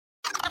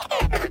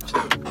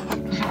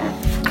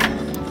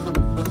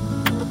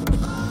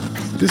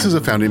This is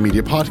a Founding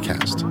Media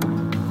podcast.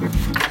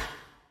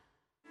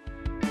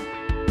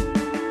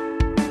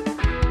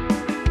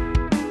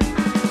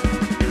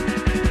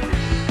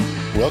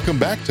 Welcome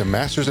back to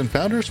Masters and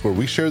Founders, where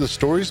we share the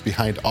stories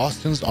behind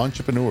Austin's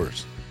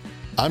entrepreneurs.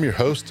 I'm your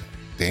host,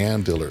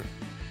 Dan Diller.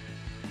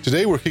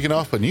 Today, we're kicking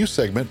off a new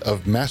segment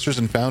of Masters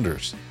and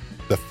Founders,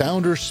 the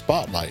Founder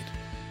Spotlight,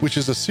 which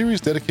is a series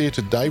dedicated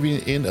to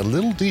diving in a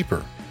little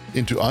deeper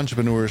into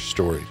entrepreneurs'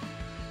 story.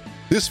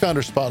 This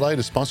Founder Spotlight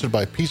is sponsored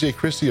by PJ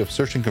Christie of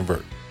Search and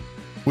Convert,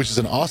 which is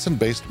an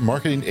Austin-based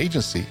marketing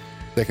agency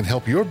that can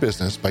help your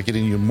business by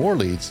getting you more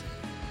leads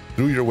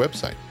through your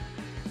website.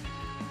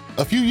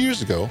 A few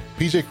years ago,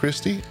 PJ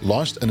Christie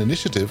launched an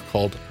initiative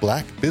called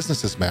Black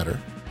Businesses Matter,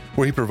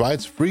 where he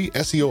provides free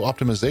SEO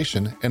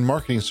optimization and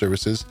marketing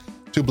services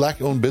to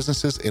Black-owned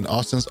businesses in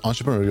Austin's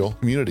entrepreneurial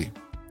community.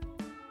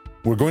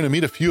 We're going to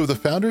meet a few of the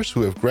founders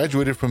who have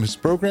graduated from his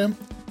program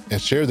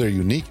and share their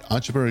unique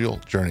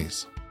entrepreneurial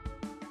journeys.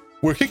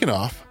 We're kicking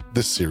off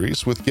this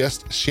series with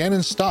guest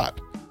Shannon Stott,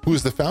 who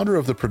is the founder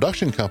of the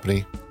production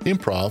company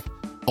Improv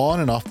on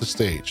and off the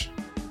stage.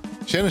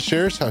 Shannon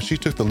shares how she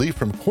took the leap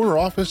from corner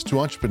office to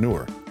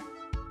entrepreneur,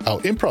 how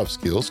improv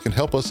skills can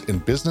help us in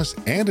business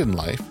and in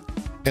life,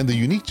 and the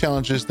unique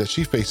challenges that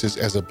she faces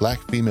as a Black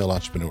female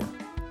entrepreneur.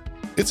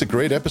 It's a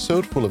great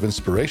episode full of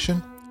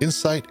inspiration,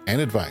 insight,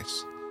 and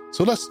advice.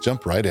 So let's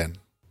jump right in.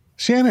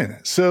 Shannon,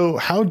 so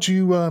how'd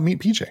you meet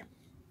PJ?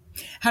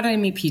 How did I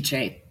meet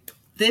PJ?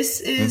 This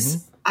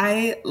is,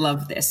 I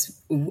love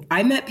this.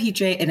 I met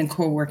PJ in a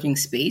co-working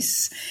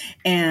space,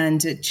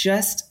 and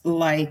just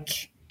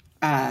like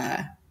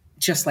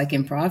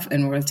improv,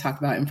 and we're going to talk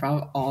about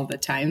improv all the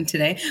time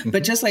today,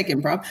 but just like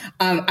improv,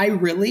 I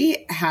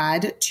really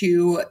had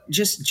to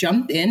just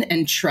jump in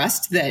and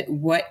trust that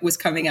what was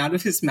coming out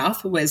of his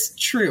mouth was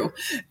true.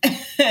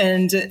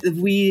 And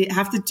we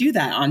have to do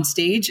that on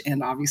stage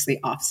and obviously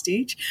off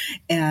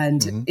stage.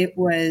 And it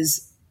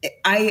was,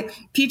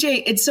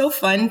 PJ, it's so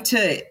fun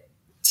to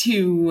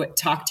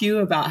talk to you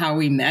about how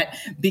we met,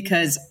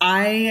 because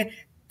I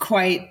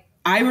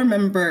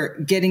remember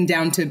getting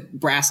down to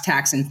brass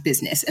tacks in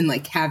business and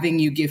like having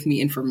you give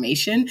me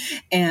information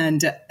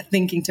and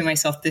thinking to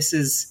myself, this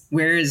is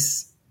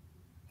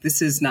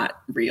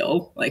not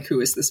real. Like, who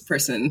is this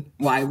person?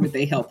 Why would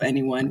they help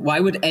anyone?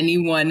 Why would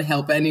anyone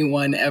help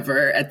anyone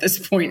ever at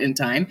this point in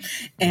time?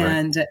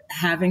 And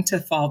having to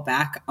fall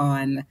back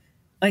on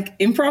like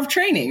improv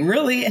training,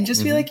 really, and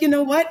just be like, you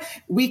know what?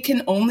 We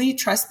can only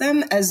trust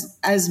them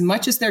as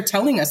much as they're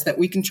telling us that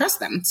we can trust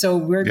them. So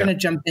we're going to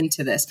jump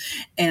into this.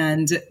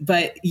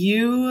 But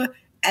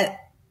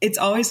it's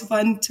always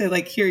fun to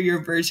like hear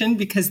your version,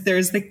 because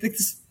there's like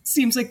this,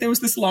 seems like there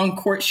was this long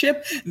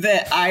courtship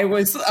that I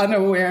was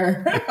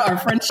unaware. Our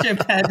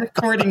friendship had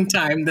courting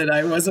time that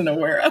I wasn't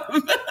aware of.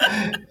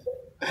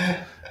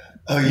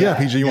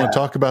 PJ, you want to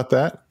talk about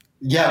that?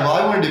 Yeah, well,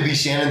 I wanted to be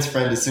Shannon's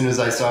friend as soon as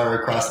I saw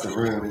her across the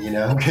room, you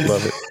know.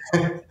 Love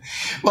it.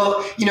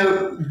 Well, you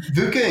know,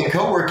 VUCA and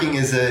co-working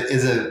is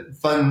a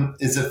fun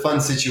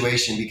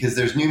situation, because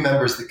there's new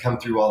members that come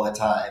through all the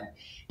time.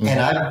 And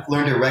I've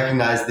learned to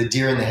recognize the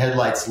deer in the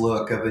headlights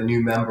look of a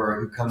new member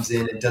who comes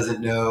in and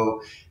doesn't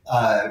know,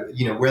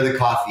 where the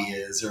coffee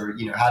is, or,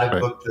 how to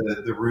book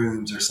the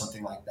rooms or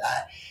something like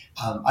that.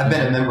 I've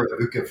been a member of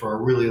VUCA for a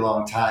really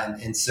long time.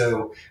 And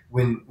so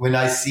when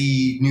I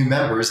see new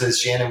members, as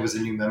Shannon was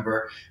a new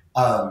member,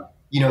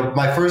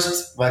 my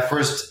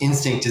first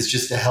instinct is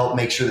just to help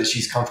make sure that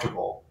she's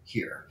comfortable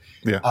here.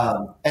 Yeah.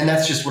 And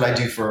that's just what I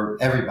do for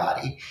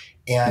everybody.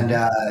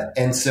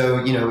 And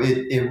so,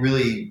 it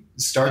really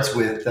starts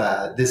with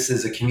this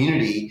as a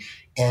community.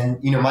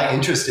 And, my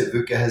interest at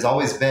VUCA has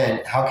always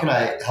been, how can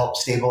I help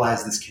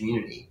stabilize this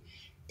community?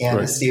 And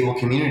a stable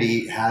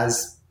community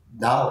has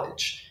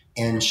knowledge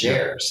and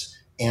shares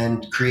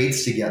and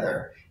creates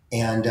together.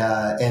 And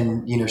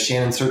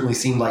Shannon certainly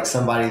seemed like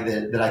somebody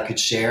that I could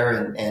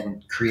share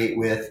and create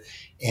with.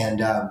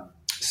 And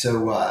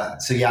so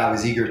I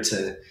was eager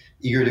to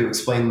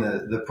explain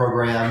the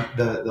program,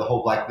 the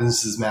whole Black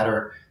Businesses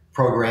Matter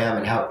program,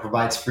 and how it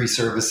provides free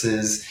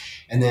services,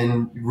 and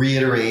then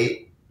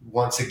reiterate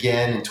once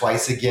again and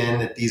twice again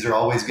that these are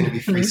always going to be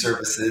free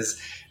services.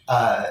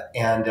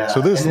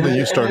 So this is something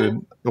you started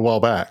a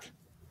while back.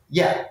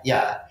 Yeah.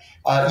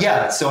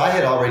 So I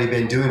had already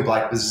been doing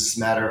Black Businesses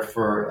Matter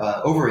for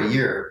over a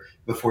year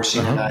before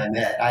Shannon and I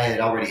met. I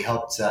had already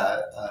helped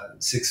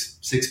six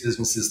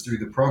businesses through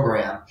the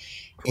program,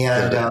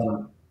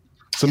 and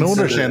so no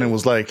wonder Shannon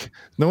was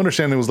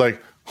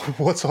like,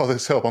 what's all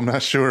this help? I'm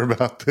not sure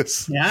about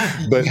this.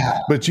 Yeah.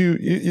 But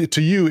you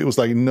to you, it was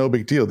like, no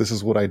big deal. This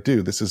is what I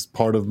do. This is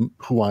part of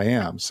who I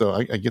am. So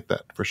I get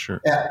that for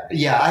sure.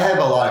 Yeah. I have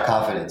a lot of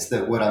confidence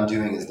that what I'm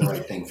doing is the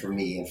right thing for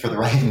me and for the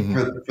right,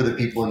 for the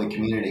people in the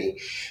community.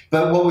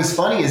 But what was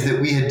funny is that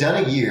we had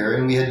done a year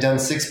and we had done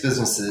 6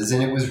 businesses,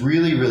 and it was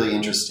really, really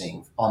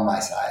interesting on my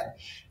side.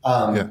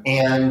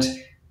 And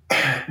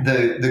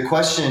the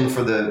question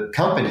for the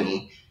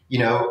company,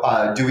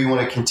 do we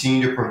want to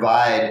continue to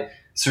provide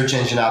search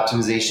engine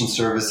optimization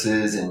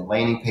services and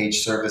landing page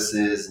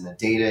services and the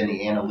data and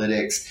the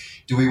analytics?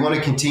 Do we want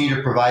to continue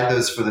to provide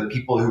those for the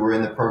people who were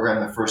in the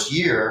program the first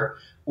year,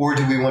 or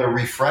do we want to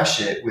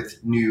refresh it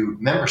with new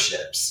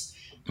memberships?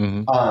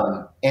 And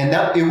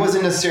that it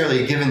wasn't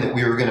necessarily a given that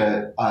we were going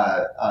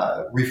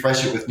to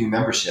refresh it with new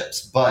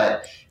memberships,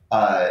 but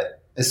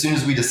as soon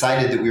as we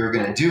decided that we were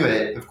going to do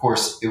it, of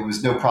course, it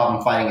was no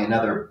problem finding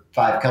another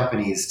 5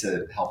 companies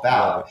to help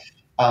out.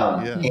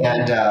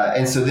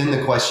 And so then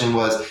the question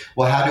was,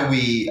 well, how do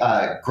we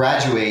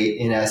graduate,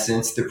 in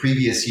essence, the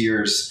previous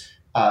year's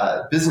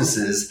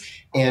businesses?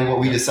 And what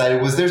we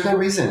decided was there's no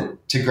reason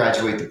to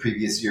graduate the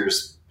previous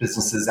year's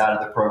businesses out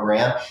of the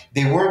program.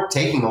 They weren't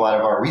taking a lot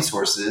of our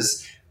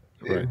resources.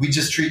 Right. We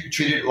just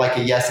treated it like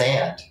a yes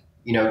and.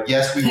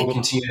 Yes, we will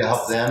continue to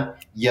help them.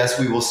 Yes,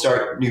 we will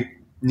start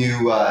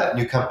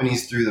new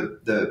companies through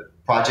the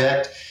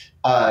project.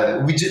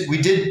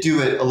 We did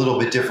do it a little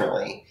bit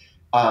differently.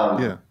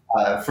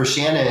 For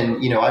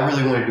Shannon, I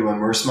really wanted to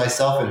immerse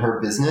myself in her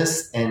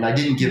business, and I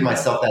didn't give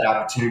myself that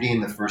opportunity in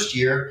the first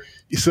year.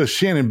 So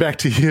Shannon, back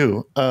to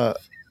you.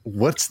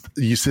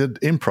 You said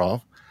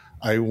improv.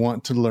 I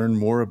want to learn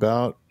more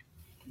about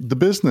the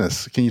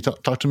business. Can you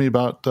talk to me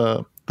about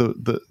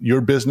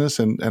your business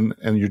and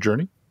your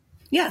journey?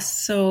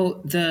 Yes.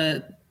 So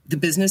the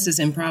business is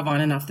Improv On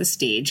and Off the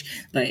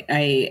Stage. But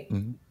I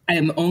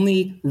am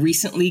only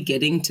recently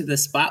getting to the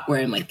spot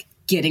where I'm like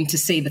getting to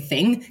say the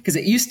thing, because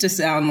it used to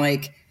sound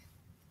like,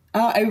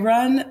 I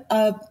run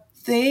a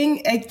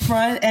thing,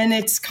 and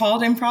it's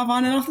called Improv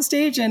On and Off the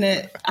Stage,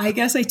 and I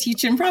guess I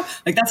teach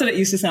improv. Like, that's what it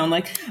used to sound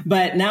like.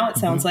 But now it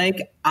sounds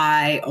like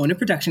I own a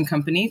production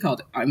company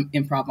called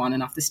Improv On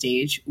and Off the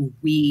Stage.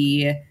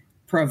 We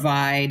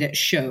provide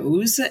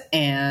shows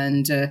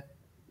and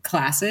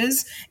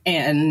classes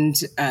and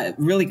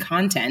really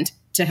content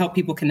to help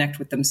people connect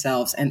with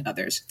themselves and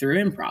others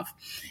through improv.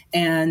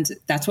 And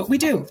that's what we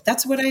do.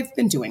 That's what I've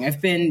been doing.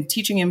 I've been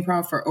teaching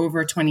improv for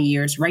over 20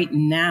 years. Right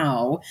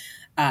now,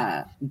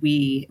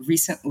 we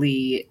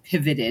recently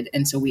pivoted.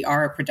 And so we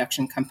are a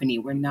production company.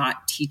 We're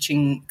not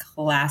teaching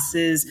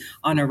classes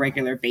on a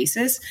regular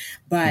basis,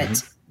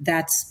 but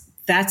that's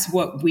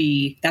what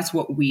we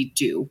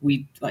do.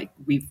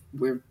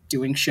 We're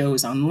doing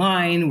shows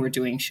online. We're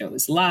doing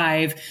shows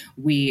live.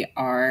 We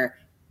are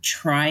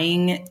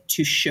trying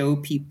to show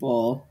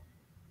people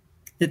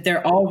that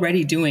they're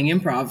already doing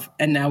improv,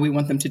 and now we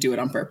want them to do it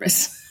on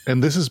purpose.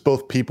 And this is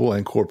both people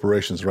and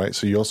corporations, right?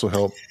 So you also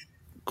help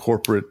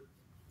corporate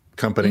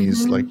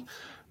companies like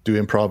do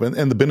improv.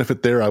 And the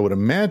benefit there, I would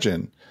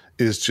imagine,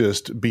 is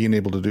just being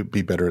able to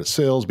be better at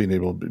sales, being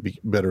able to be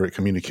better at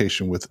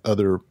communication with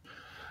other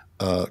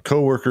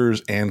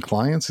coworkers and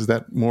clients. Is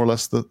that more or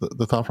less the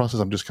thought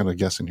process? I'm just kind of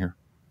guessing here.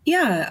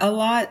 Yeah, a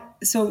lot.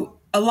 So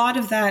a lot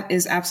of that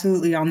is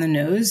absolutely on the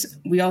nose.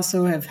 We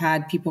also have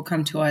had people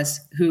come to us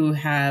who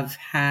have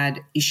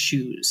had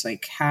issues,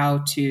 like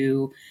how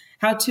to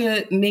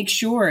make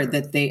sure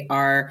that they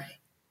are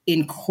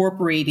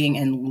incorporating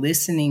and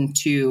listening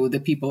to the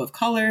people of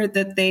color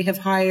that they have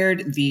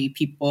hired, the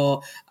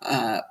people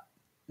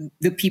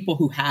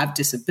who have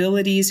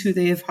disabilities who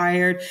they have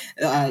hired,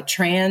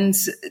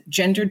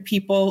 transgendered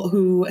people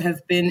who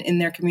have been in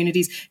their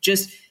communities.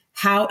 Just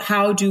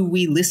how do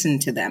we listen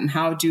to them?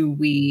 How do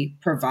we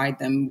provide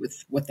them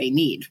with what they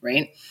need,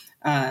 right?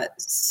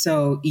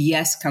 So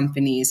yes,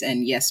 companies,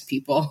 and yes,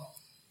 people.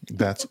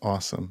 That's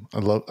awesome. I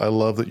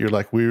love that you're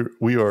like,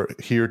 we are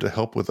here to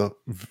help with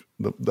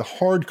the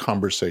hard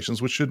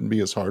conversations, which shouldn't be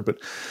as hard, but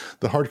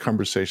the hard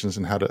conversations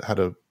and how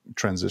to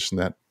transition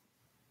that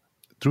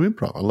through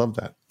improv. I love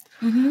that.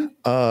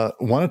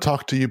 Want to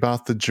talk to you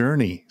about the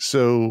journey.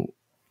 So,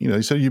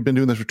 you said you've been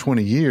doing this for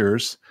 20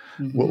 years.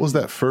 What was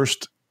that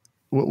first?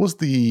 What was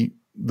the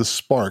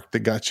spark that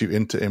got you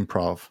into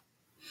improv?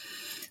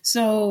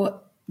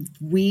 So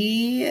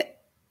we,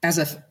 as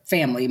a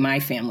family,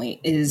 my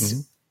family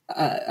is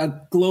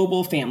a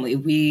global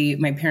family.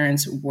 My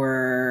parents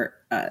were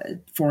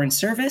foreign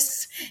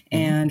service,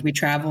 and we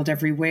traveled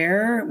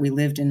everywhere. We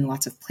lived in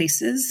lots of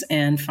places.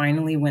 And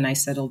finally, when I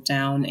settled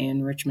down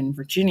in Richmond,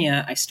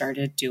 Virginia, I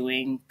started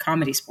doing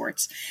Comedy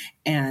Sports,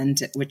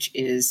 which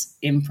is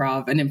an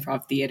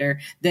improv theater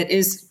that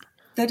is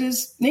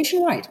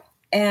nationwide.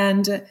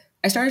 And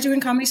I started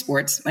doing Comedy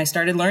Sports. I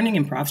started learning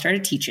improv,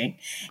 started teaching.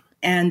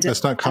 And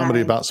that's not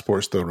comedy about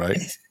sports, though,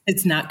 right?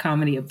 It's not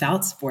comedy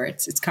about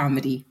sports. It's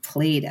comedy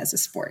played as a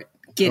sport.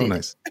 Get it?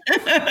 Nice.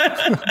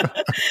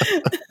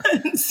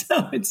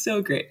 So it's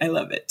so great. I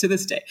love it to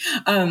this day.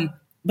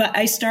 But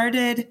I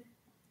started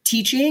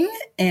teaching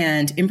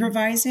and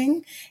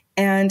improvising,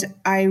 and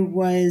I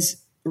was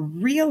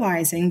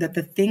realizing that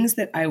the things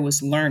that I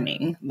was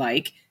learning,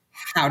 like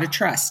how to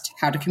trust,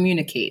 how to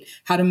communicate,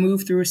 how to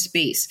move through a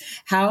space,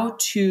 how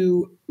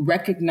to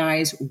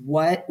recognize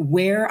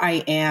where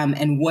I am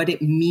and what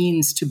it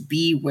means to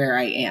be where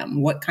I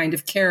am, what kind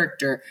of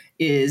character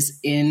is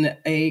in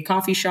a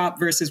coffee shop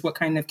versus what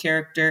kind of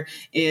character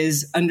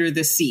is under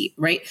the seat,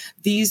 right?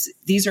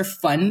 These are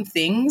fun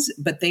things,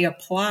 but they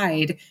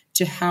applied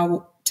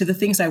to the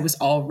things I was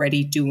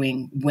already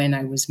doing when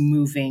I was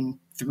moving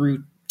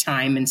through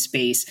time and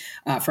space,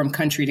 from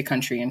country to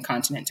country and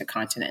continent to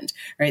continent,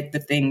 right? The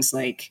things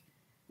like,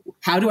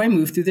 how do I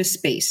move through this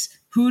space?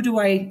 Who do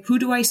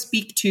I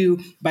speak to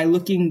by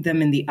looking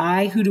them in the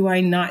eye? Who do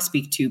I not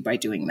speak to by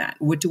doing that?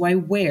 What do I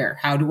wear?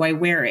 How do I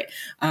wear it?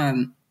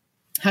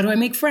 How do I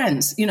make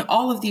friends?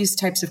 All of these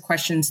types of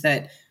questions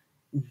that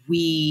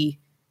we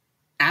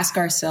ask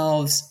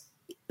ourselves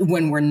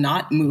when we're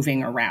not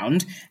moving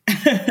around.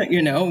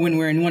 When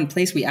we're in one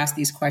place, we ask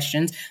these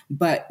questions.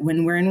 But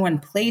when we're in one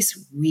place,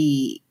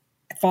 we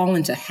fall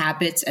into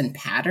habits and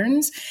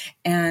patterns.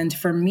 And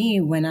for me,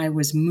 when I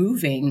was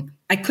moving,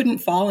 I couldn't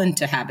fall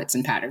into habits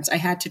and patterns. I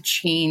had to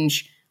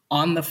change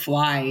on the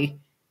fly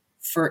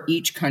for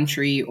each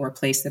country or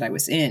place that I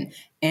was in.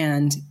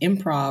 And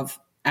improv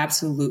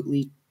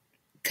absolutely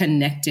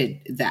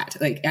connected that.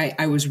 Like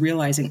I was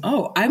realizing,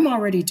 I'm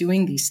already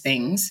doing these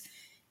things.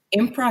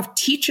 Improv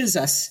teaches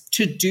us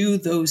to do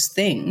those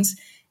things.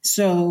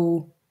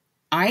 So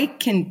I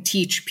can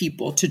teach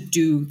people to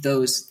do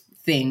those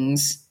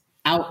things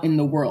out in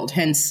the world,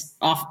 hence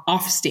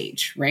off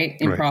stage, right?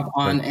 Improv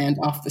on and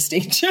off the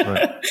stage.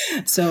 Right.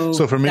 So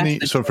for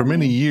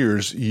many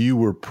years, you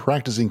were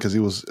practicing because it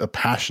was a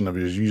passion of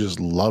yours. You just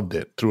loved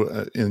it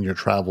through in your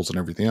travels and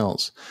everything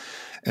else.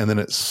 And then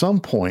at some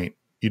point,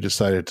 you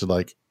decided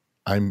to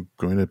I'm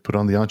going to put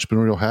on the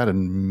entrepreneurial hat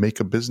and make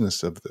a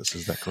business of this.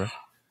 Is that correct?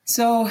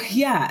 So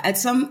yeah,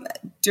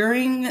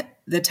 during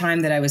the time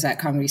that I was at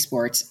Comedy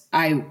Sports,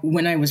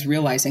 when I was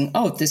realizing,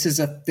 this is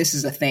a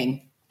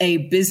thing, a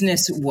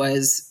business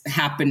was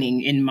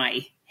happening in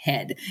my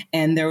head,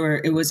 and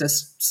it was a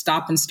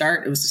stop and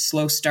start. It was a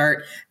slow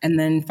start. And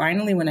then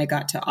finally, when I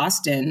got to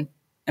Austin,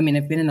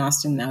 I've been in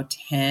Austin now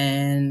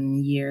 10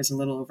 years, a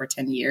little over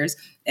 10 years.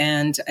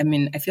 And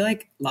I feel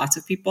like lots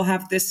of people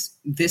have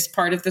this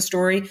part of the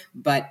story,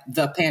 but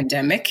the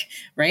pandemic,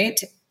 right?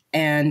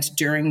 And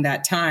during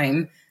that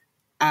time,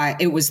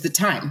 it was the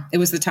time. It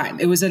was the time.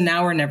 It was a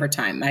now or never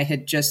time. I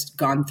had just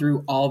gone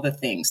through all the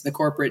things, the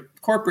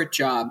corporate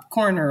job,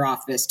 corner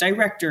office,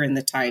 director in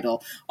the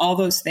title, all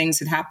those things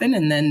had happened,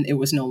 and then it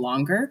was no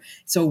longer.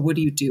 So what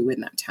do you do in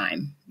that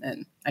time?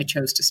 And I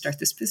chose to start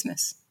this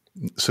business.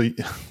 So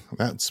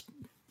that's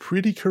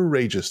pretty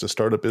courageous to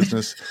start a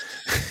business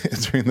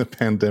during the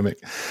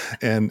pandemic.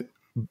 And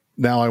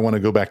now I want to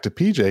go back to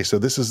PJ. So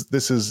this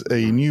is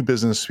a new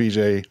business,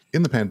 PJ,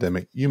 in the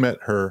pandemic. You met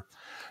her.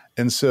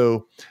 And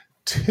so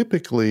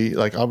typically,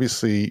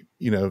 obviously,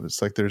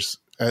 it's like there's,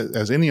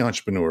 as any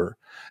entrepreneur,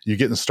 you're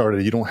getting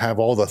started, you don't have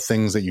all the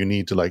things that you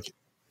need to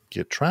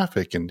get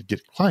traffic and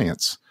get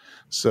clients.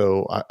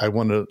 So I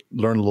want to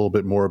learn a little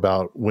bit more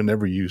about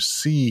whenever you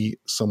see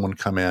someone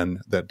come in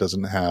that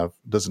doesn't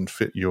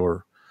fit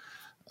your,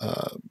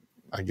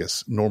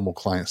 normal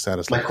client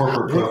status. My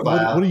corporate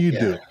profile. What do you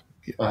do?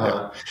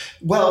 Uh-huh. Yeah.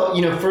 Well,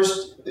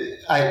 first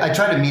I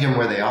try to meet them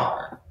where they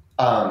are.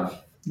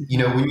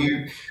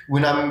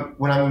 When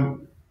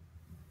I'm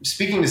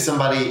speaking to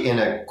somebody in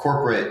a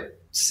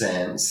corporate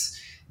sense,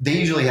 they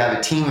usually have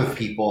a team of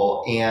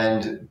people,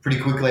 and pretty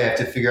quickly I have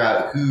to figure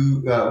out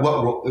who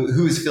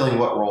is filling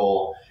what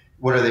role,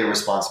 what are they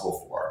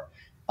responsible for.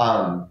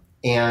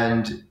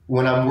 And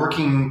when I'm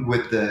working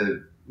with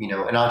an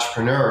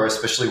entrepreneur,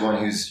 especially one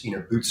who's,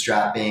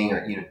 bootstrapping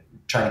or,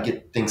 trying to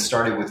get things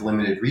started with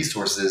limited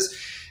resources,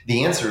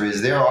 the answer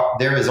is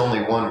there is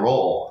only one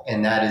role,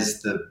 and that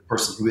is the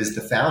person who is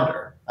the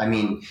founder.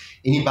 The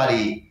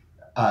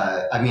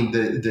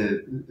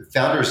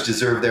founders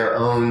deserve their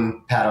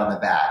own pat on the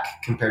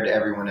back compared to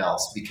everyone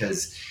else,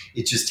 because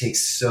it just takes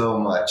so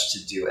much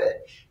to do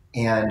it.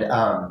 And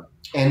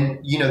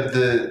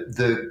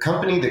the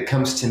company that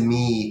comes to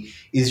me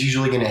is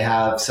usually going to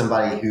have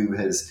somebody who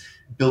has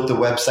built the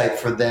website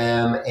for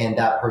them, and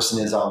that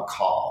person is on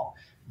call.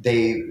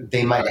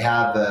 They might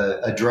have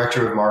a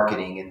director of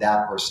marketing, and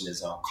that person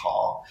is on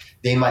call.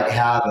 They might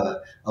have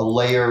a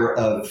layer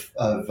of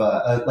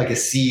like a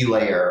C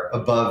layer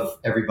above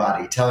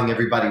everybody, telling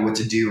everybody what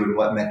to do and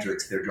what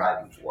metrics they're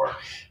driving for.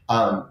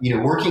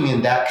 Working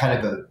in that kind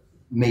of a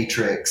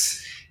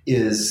matrix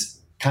is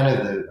kind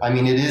of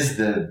it is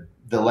the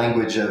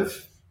language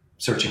of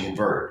search and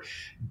convert.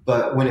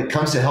 But when it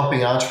comes to helping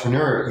an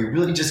entrepreneur, you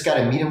really just got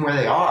to meet them where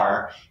they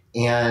are.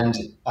 And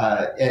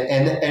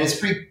it's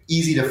pretty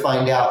easy to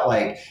find out,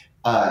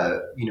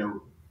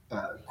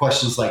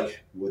 questions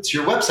like, what's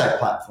your website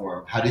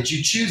platform? How did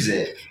you choose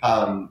it?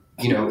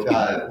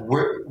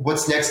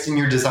 What's next in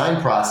your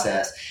design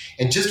process?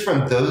 And just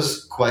from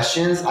those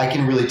questions, I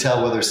can really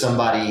tell whether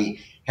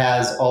somebody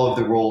has all of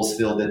the roles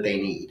filled that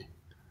they need.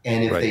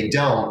 And if they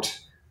don't,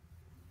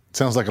 it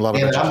sounds like a lot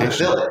of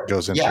education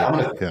goes into it.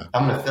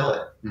 I'm going to fill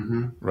it.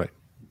 Mm-hmm. Right.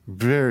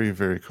 Very,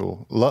 very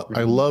cool.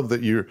 I love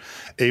that you're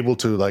able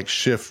to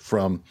shift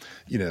from,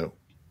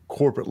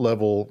 corporate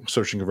level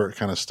search and convert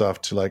kind of stuff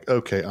to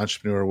okay,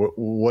 entrepreneur,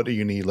 what do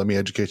you need? Let me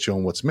educate you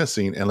on what's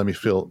missing, and let me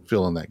fill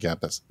in that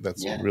gap. That's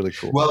really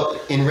cool. Well,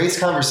 in race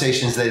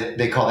conversations,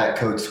 they call that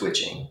code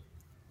switching.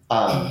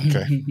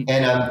 Okay.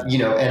 And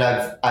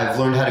I've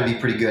learned how to be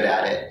pretty good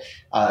at it,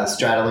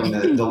 straddling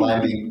the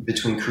line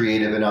between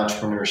creative and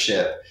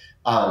entrepreneurship.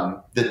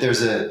 That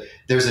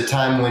there's a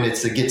time when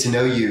it's a get to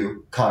know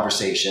you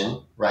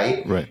conversation,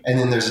 right? Right. And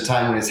then there's a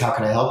time when it's how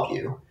can I help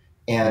you?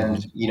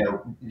 And, you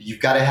know,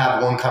 you've got to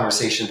have one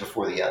conversation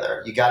before the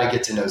other. You got to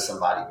get to know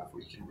somebody before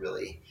you can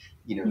really,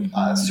 you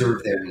know,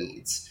 serve their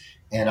needs.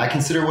 And I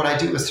consider what I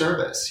do a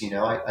service. You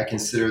know, I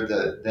consider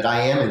that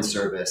I am in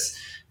service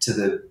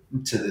to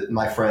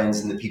my friends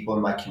and the people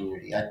in my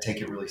community. I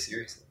take it really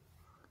seriously.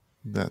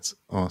 That's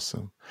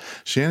awesome.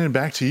 Shannon,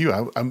 back to you.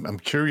 I'm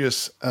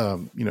curious,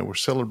 you know, we're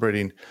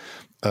celebrating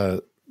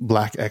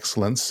Black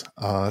excellence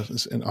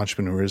in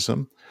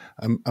entrepreneurism.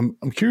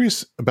 I'm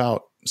curious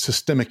about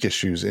systemic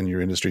issues in your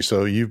industry.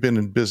 So you've been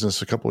in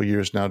business a couple of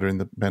years now during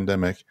the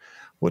pandemic.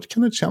 What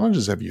kind of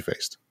challenges have you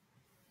faced?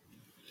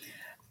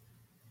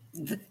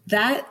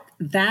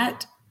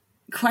 That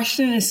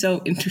question is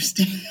so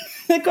interesting.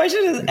 The question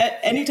is,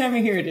 anytime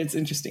I hear it, it's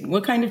interesting.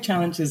 What kind of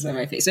challenges have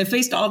I faced? I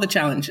faced all the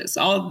challenges,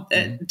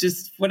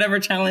 just whatever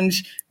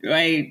challenge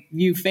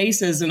you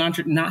face as an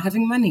entrepreneur, not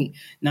having money,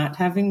 not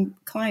having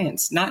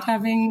clients, not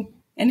having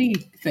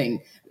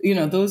anything. You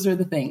know, those are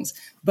the things.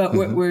 But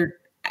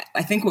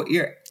I think what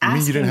you're asking. You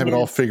mean you didn't have it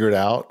all figured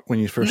out when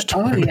you first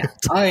started? Yeah.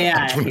 I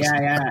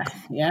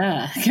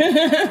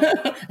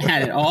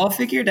had it all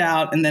figured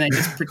out, and then I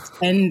just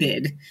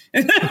pretended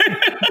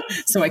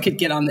so I could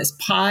get on this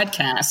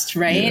podcast,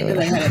 right? Yeah.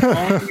 I had it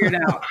all figured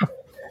out.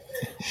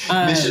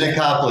 Mission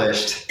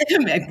accomplished.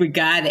 We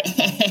got it.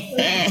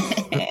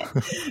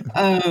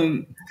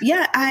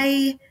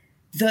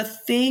 The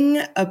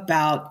thing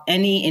about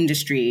any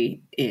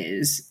industry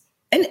is,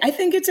 and I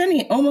think it's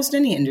almost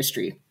any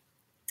industry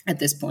at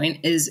this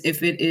point, is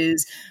if it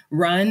is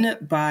run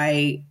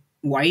by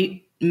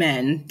white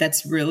men,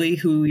 that's really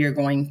who you're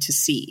going to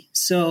see.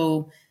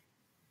 So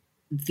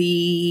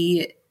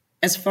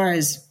as far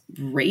as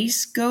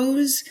race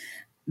goes,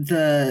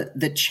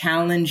 the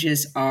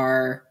challenges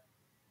are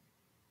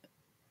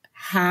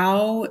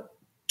how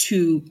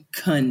to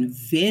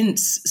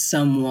convince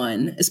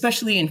someone,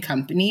 especially in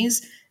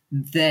companies,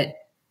 that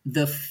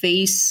the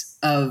face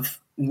of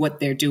what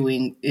they're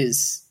doing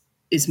is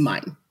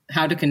mine.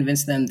 How to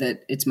convince them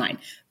that it's mine.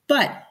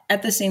 But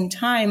at the same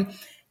time,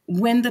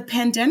 when the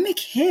pandemic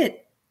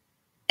hit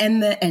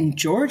and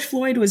George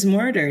Floyd was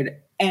murdered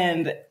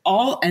and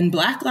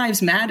Black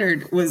Lives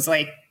Mattered was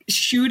like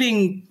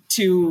shooting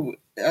to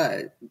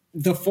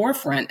the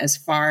forefront as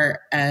far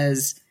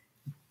as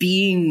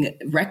being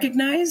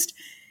recognized,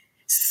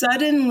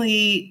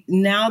 suddenly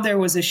now there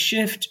was a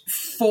shift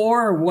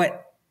for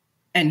what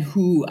and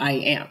who I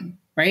am,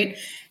 right?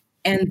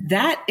 And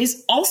that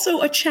is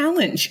also a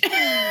challenge.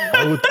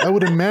 I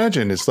would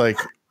imagine it's like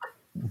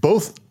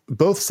both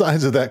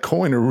sides of that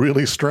coin are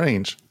really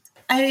strange.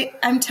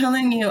 I'm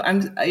telling you,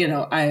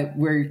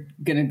 we're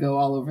gonna go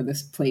all over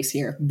this place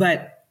here,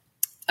 but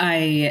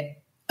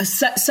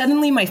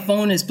suddenly my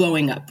phone is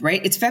blowing up.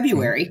 Right? It's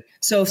February,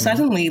 so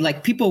suddenly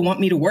like people want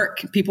me to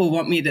work. People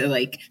want me to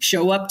like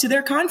show up to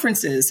their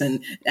conferences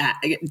and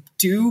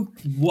do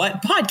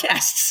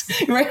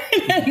podcasts, right?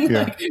 And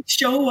like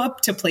show up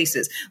to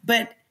places,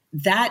 but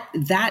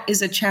that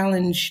is a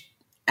challenge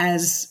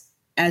as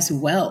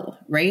well,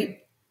 right?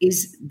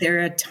 Is there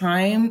a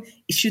time,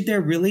 should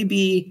there really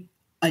be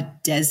a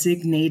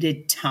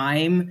designated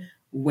time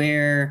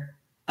where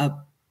a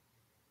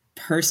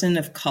person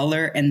of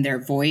color and their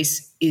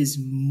voice is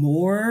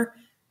more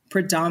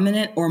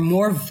predominant or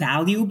more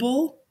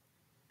valuable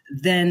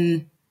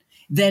than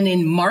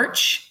in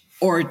March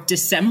or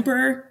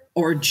December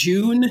or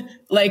June?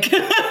 Like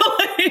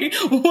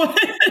what?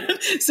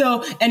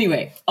 So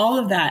anyway, all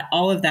of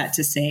that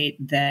to say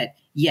that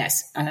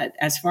yes,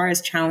 as far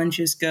as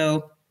challenges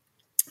go,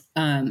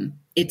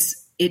 it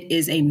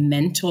is a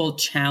mental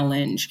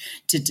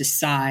challenge to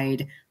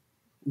decide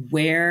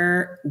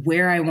where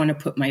I want to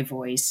put my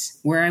voice,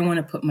 where I want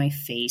to put my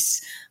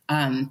face.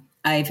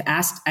 I've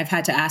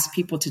had to ask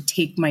people to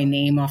take my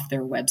name off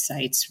their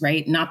websites,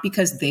 right? Not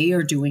because they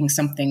are doing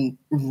something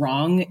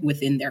wrong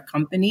within their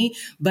company,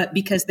 but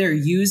because they're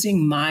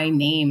using my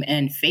name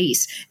and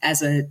face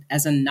as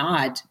a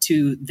nod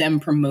to them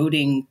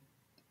promoting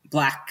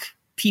Black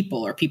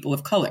people or people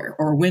of color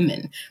or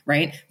women,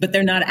 right? But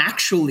they're not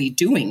actually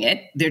doing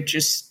it. They're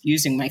just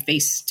using my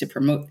face to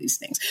promote these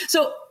things.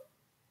 So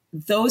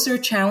those are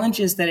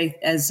challenges that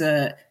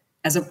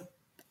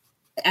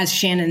as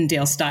Shannon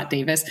Dale Stott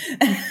Davis,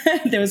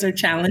 those are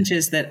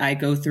challenges that I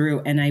go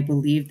through. And I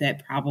believe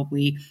that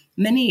probably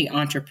many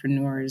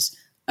entrepreneurs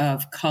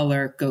of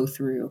color go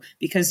through,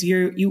 because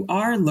you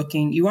are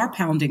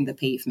pounding the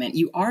pavement,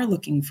 you are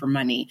looking for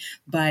money,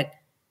 but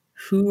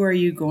who are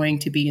you going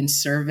to be in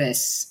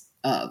service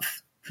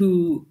of?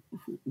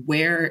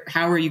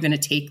 How are you going to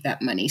take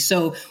that money?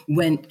 So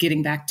when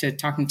getting back to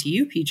talking to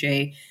you,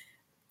 PJ,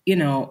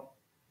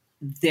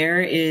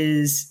 there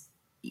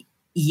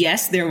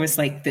was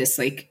like this,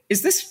 like,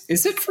 is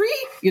it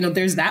free?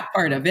 There's that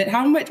part of it.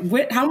 How much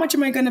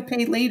am I going to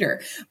pay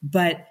later?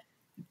 But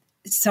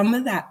some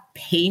of that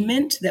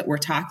payment that we're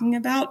talking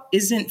about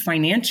isn't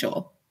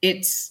financial.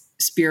 It's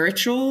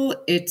spiritual,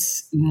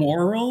 it's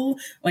moral.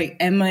 Like,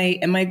 am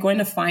I going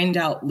to find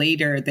out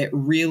later that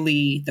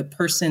really the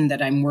person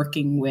that I'm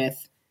working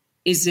with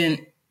isn't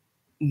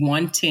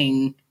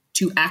wanting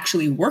to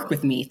actually work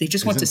with me? They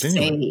just want to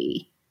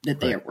say that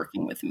they are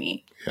working with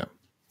me. Yeah.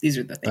 These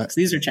are the things.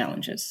 These are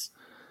challenges.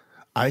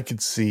 I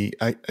could see,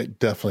 I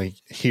definitely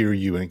hear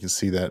you, and I can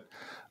see that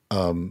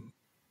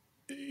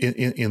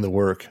in the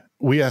work.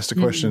 We asked a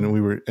question,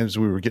 and as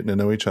we were getting to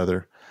know each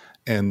other,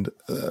 and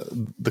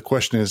the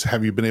question is,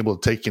 have you been able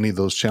to take any of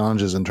those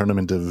challenges and turn them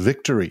into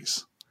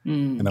victories?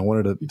 And I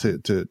wanted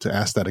to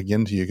ask that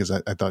again to you, because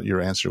I thought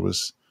your answer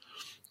was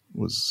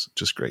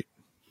just great.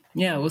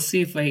 Yeah, we'll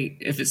see if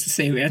it's the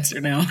same answer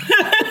now.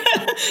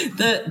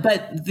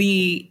 But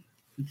the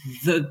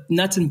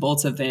nuts and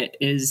bolts of it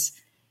is,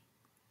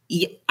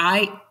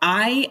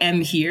 I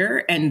am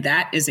here, and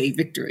that is a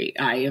victory.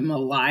 I am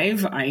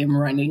alive. I am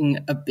running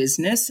a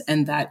business,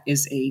 and that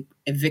is a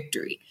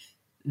victory.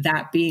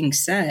 That being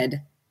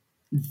said,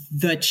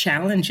 the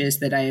challenges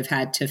that I have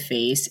had to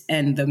face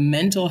and the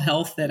mental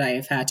health that I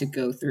have had to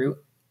go through,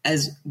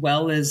 as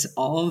well as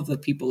all of the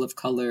people of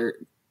color,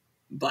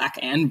 Black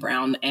and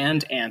brown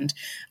and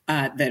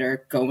that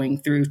are going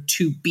through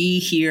to be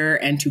here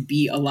and to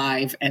be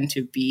alive and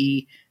to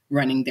be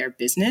running their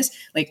business,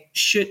 like,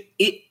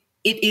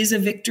 it is a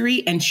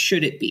victory, and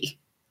should it be?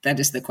 That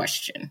is the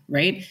question,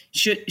 right?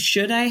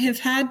 Should I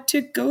have had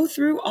to go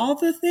through all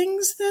the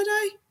things that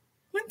I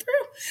went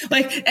through?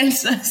 Like, and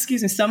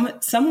excuse me,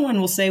 someone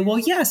will say, well,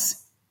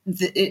 yes,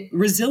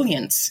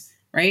 resilience,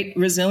 right?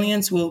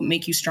 Resilience will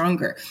make you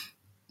stronger.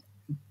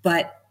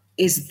 But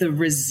is the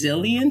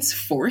resilience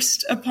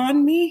forced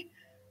upon me?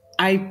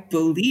 I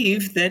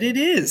believe that it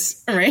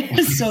is, right?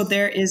 So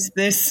there is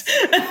this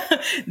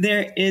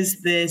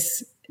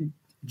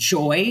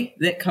joy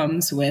that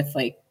comes with,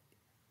 like,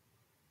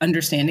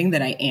 understanding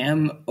that I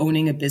am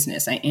owning a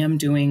business. I am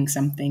doing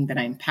something that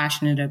I'm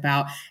passionate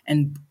about,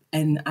 and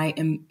I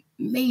am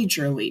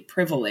majorly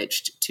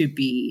privileged to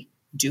be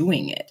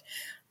doing it.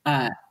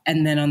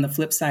 And then on the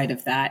flip side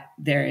of that,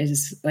 there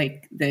is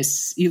like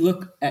this, you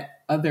look at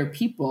other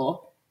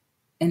people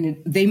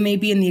and they may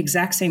be in the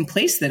exact same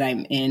place that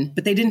I'm in,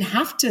 but they didn't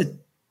have to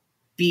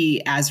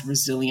be as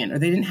resilient, or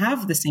they didn't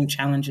have the same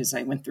challenges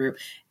I went through.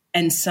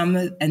 And some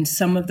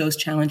of those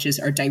challenges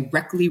are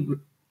directly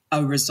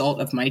a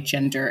result of my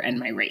gender and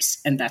my race.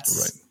 And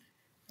that's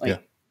right.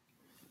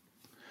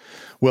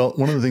 Well,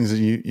 one of the things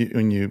that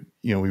when you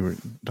we were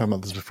talking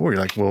about this before,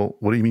 you're like, well,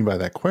 what do you mean by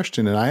that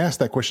question? And I asked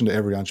that question to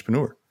every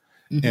entrepreneur.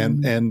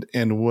 And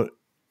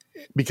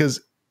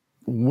because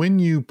when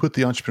you put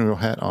the entrepreneurial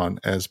hat on,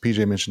 as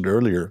PJ mentioned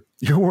earlier,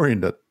 you're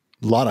wearing a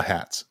lot of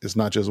hats. It's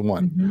not just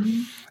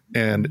one.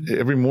 And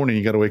every morning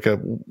you got to wake up.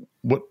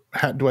 What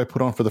hat do I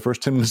put on for the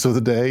first 10 minutes of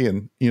the day?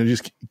 And,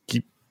 just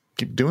keep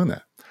doing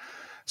that.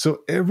 So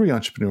every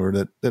entrepreneur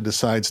that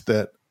decides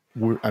that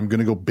I'm going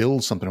to go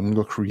build something, I'm going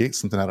to go create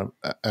something out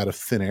of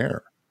thin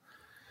air,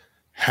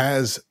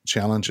 has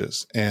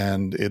challenges.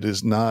 And it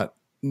is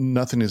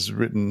nothing is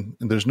written,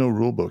 and there's no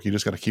rule book. You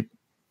just got to keep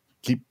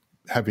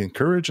having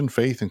courage and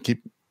faith, and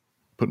keep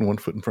putting one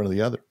foot in front of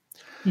the other.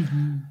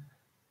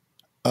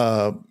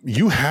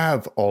 You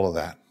have all of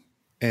that.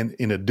 And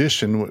in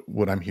addition,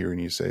 what I'm hearing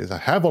you say is, I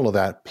have all of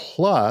that,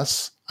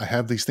 plus I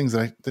have these things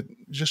that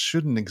just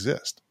shouldn't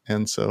exist.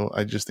 And so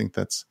I just think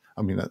that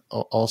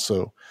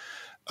also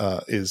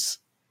is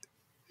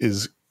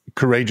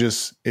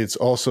courageous. It's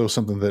also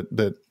something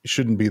that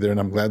shouldn't be there. And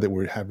I'm glad that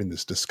we're having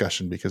this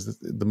discussion, because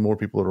the more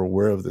people are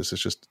aware of this,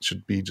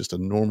 should be just a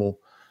normal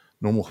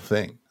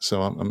thing.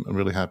 So I'm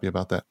really happy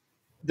about that.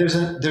 There's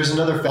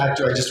another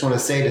factor I just want to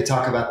say to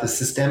talk about the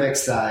systemic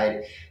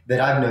side that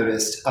I've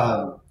noticed.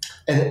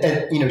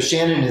 And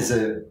Shannon is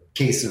a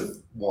case of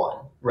one,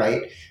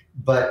 right?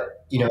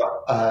 But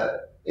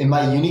in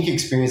my unique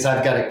experience,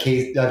 I've got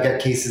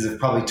cases of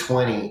probably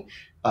 20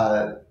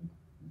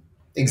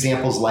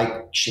 examples like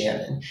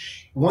Shannon.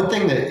 One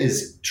thing that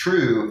is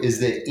true is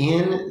that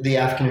in the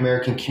African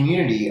American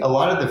community, a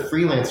lot of the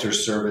freelancer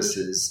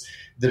services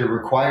that are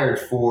required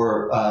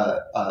for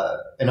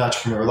an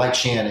entrepreneur like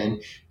Shannon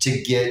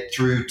to get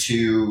through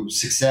to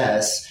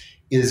success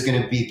is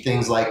going to be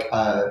things like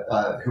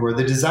who are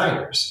the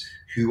designers,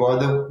 who are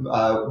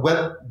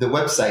the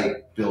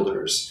website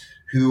builders,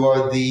 who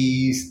are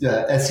the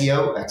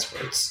SEO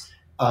experts,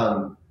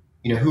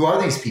 who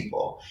are these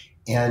people?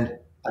 And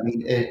I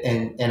mean,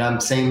 and I'm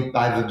saying,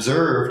 I've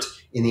observed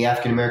in the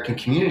African American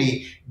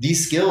community,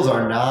 these skills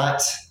are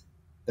not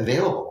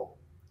available.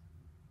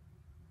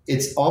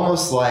 It's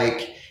almost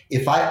like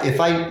if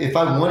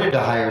I wanted to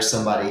hire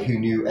somebody who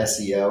knew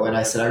SEO, and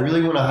I said, I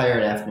really want to hire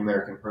an African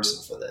American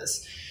person for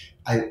this,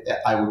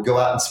 I would go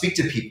out and speak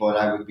to people, and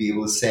I would be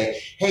able to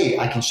say, hey,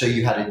 I can show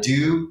you how to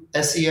do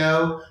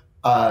SEO.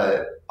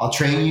 I'll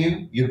train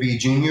you. You'll be a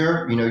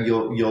junior.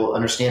 You'll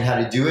understand how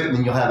to do it, and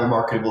then you'll have a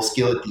marketable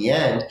skill at the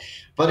end.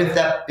 But if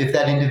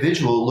that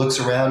individual looks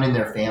around in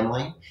their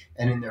family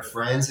and in their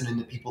friends and in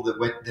the people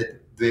that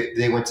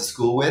they went to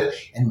school with,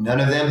 and none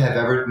of them have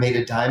ever made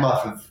a dime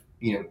off of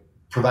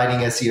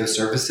providing SEO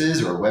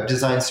services or web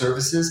design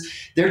services,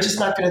 they're just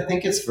not going to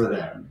think it's for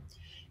them.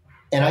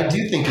 And I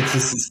do think it's a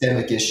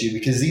systemic issue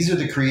because these are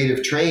the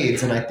creative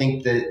trades. And I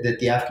think that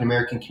the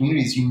African-American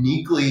community is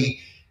uniquely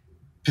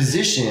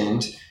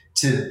positioned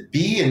to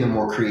be in the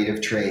more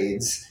creative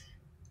trades.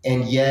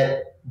 And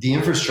yet the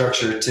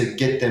infrastructure to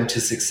get them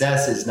to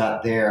success is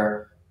not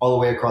there all the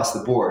way across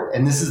the board.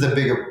 And this is a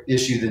bigger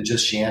issue than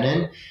just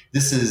Shannon.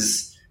 This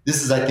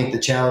is, I think, the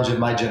challenge of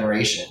my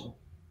generation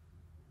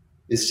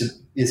is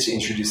to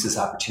introduce this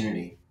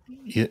opportunity.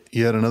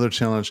 Yet another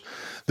challenge.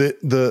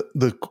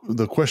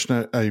 The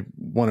question I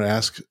want to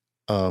ask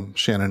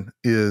Shannon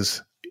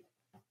is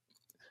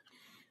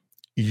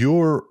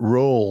your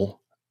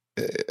role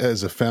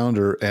as a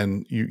founder,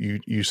 and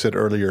you said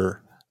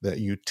earlier that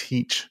you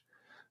teach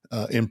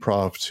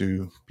improv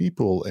to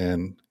people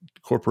and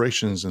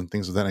corporations and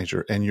things of that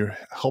nature, and you're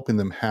helping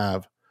them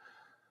have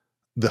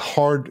the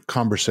harder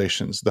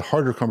conversations,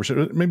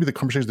 maybe the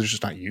conversations they're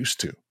just not used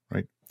to,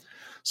 right?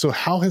 So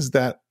how has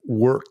that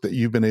work that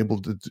you've been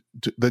able to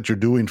that you're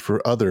doing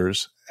for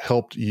others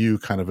helped you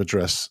kind of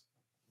address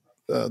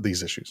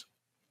these issues?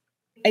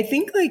 I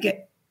think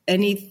like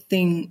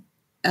anything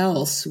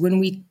else, when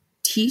we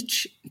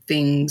teach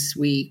things,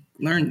 we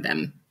learn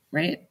them,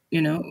 right?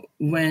 You know,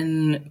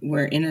 when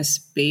we're in a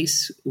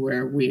space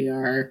where we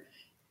are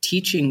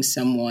teaching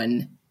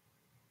someone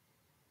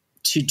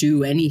to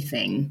do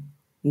anything,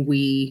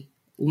 we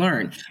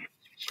learn.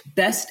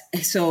 Best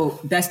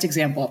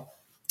example.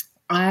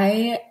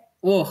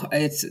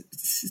 It's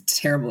a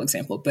terrible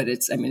example, but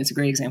it's a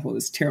great example.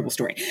 It's a terrible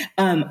story.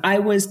 I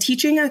was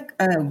teaching a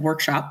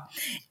workshop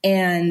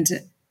and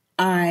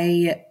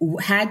I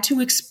had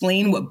to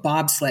explain what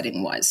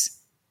bobsledding was.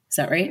 Is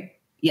that right?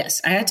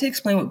 Yes. I had to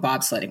explain what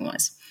bobsledding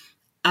was.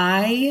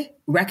 I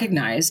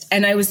recognized,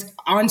 and I was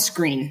on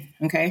screen.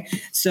 Okay.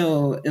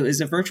 So it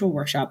was a virtual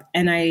workshop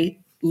and I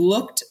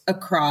looked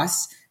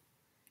across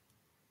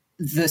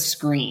the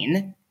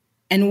screen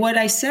and what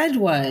I said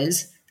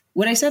was,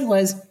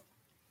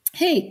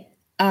 hey,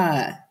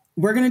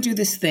 we're going to do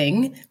this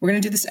thing. We're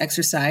going to do this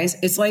exercise.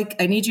 It's like,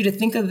 I need you to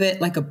think of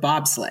it like a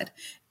bobsled.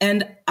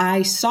 And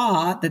I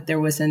saw that there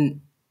was a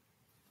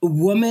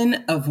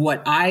woman of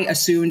what I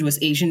assumed was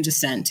Asian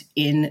descent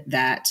in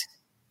that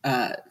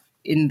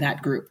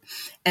group.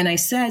 And I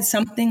said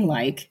something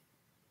like,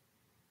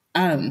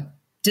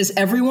 does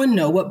everyone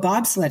know what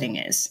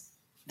bobsledding is?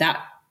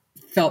 That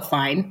felt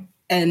fine.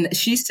 And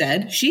she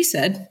said,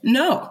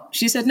 no.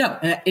 She said, no.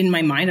 And in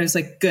my mind, I was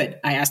like, good.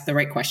 I asked the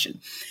right question.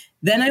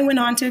 Then I went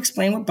on to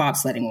explain what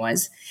bobsledding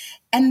was.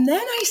 And then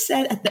I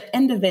said at the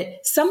end of it,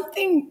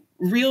 something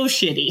real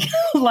shitty,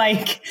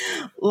 like,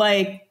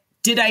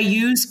 did I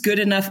use good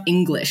enough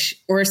English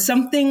or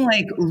something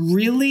like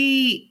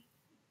really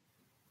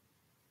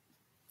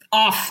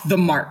off the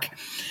mark?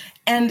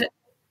 And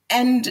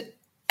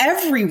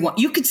everyone,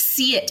 you could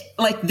see it.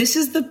 Like, this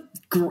is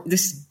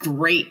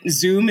great.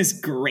 Zoom is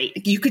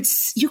great. You could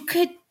see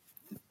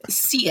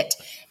it.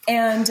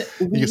 And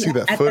you can see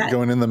that foot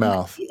going in the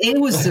mouth.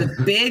 It was a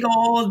big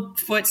old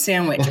foot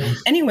sandwich.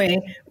 Anyway,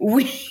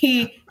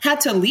 we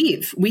had to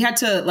leave. We had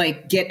to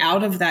like get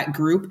out of that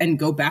group and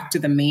go back to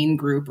the main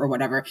group or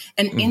whatever.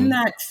 And in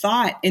that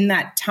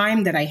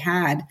time that I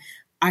had,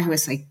 I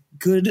was like,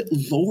 good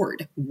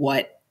Lord,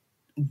 what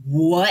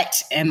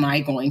am I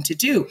going to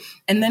do?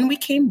 And then we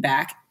came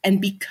back, and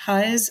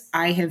because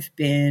I have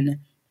been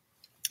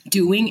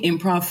doing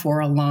improv for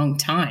a long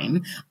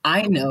time,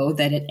 I know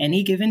that at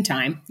any given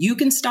time, you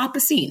can stop a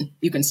scene.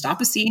 You can stop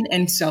a scene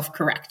and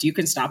self-correct. You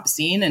can stop a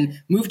scene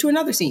and move to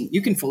another scene.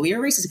 You can fully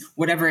erase it,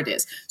 whatever it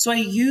is. So I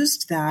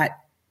used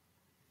that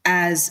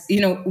as,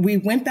 we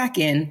went back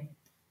in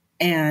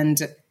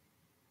and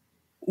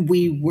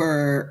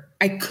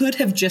I could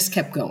have just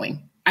kept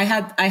going. I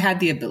had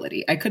the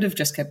ability. I could have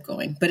just kept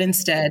going. But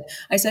instead,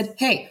 I said,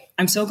 hey,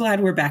 I'm so glad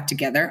we're back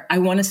together. I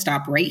want to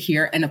stop right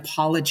here and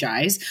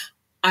apologize.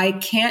 I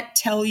can't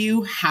tell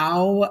you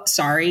how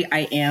sorry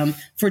I am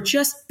for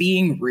just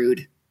being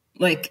rude.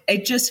 Like, I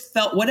just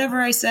felt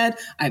whatever I said,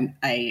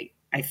 I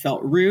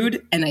felt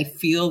rude, and I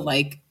feel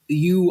like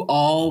you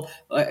all,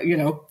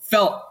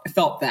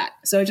 felt that.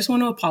 So I just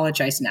want to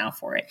apologize now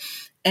for it.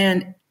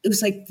 And it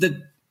was like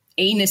the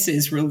anus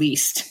is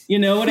released. You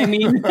know what I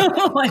mean?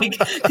 Like,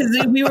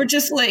 because we were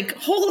just like,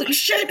 holy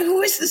shit,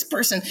 who is this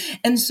person?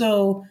 And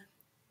so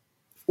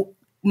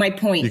my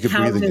point, you could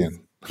breathe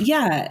again.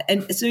 Yeah.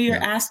 And so you're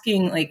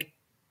asking like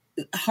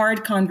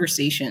hard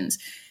conversations.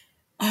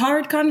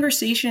 Hard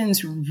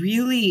conversations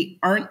really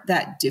aren't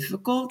that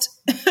difficult.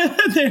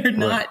 They're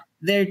not.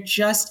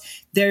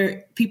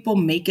 Right. People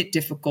make it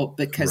difficult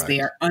because they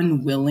are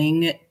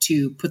unwilling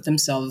to put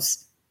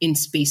themselves in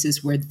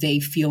spaces where they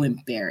feel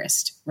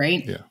embarrassed,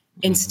 right? Yeah.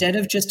 Instead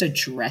of just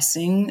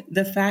addressing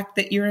the fact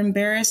that you're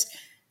embarrassed,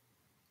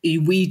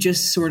 we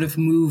just sort of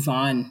move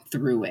on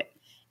through it.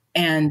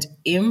 And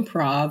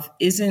improv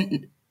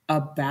isn't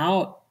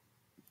about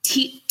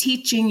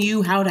teaching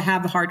you how to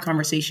have a hard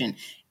conversation.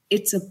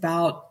 It's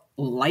about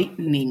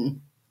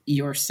lightening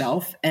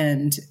yourself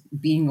and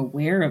being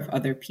aware of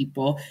other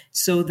people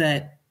so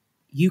that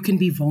you can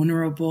be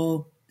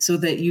vulnerable so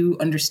that you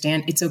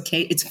understand it's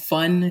okay. It's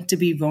fun to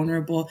be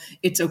vulnerable.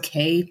 It's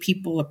okay.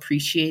 People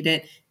appreciate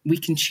it. We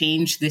can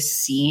change this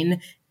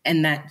scene.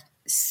 And that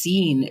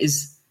scene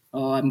is,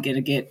 I'm going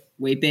to get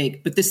way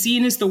big, but the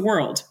scene is the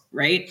world,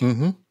 right?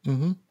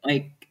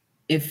 Like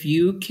if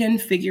you can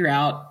figure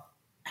out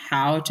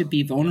how to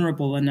be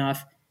vulnerable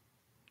enough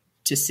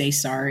to say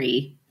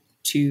sorry,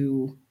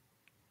 to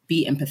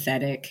be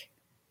empathetic,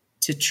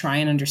 to try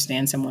and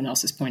understand someone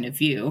else's point of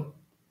view,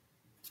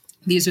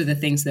 these are the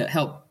things that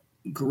help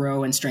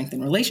grow and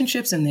strengthen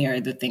relationships, and they are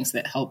the things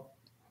that help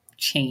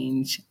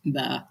change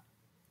the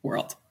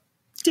world.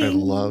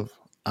 Ding.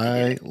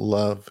 I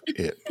love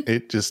it.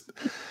 It just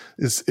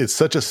it's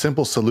such a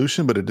simple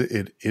solution, but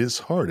it is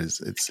hard. It's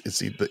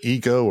the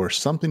ego or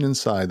something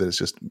inside that is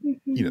just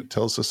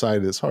tells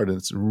society it's hard, and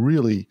it's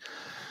really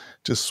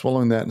just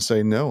swallowing that and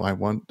saying, no, I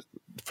want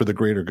for the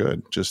greater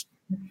good. Just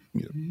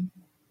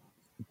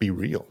be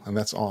real, and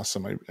that's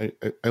awesome.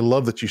 I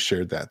love that you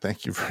shared that.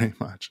 Thank you very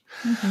much.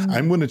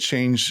 I'm going to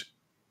change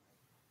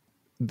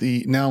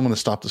now I'm going to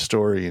stop the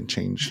story and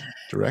change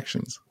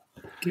directions.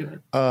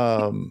 Good.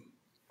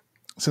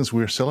 Since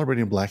we're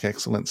celebrating Black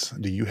excellence,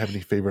 do you have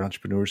any favorite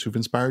entrepreneurs who've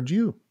inspired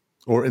you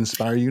or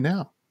inspire you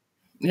now?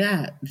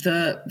 Yeah.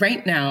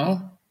 Right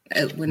now,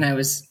 when I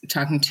was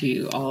talking to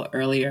you all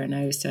earlier and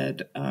I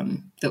said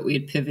that we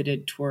had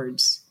pivoted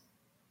towards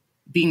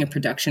being a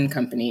production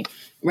company,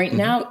 right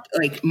now,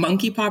 like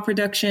Monkey Paw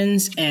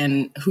Productions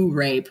and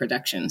Hooray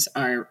Productions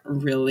are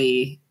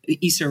really,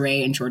 Issa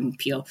Rae and Jordan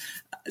Peele's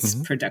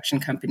production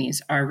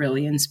companies are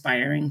really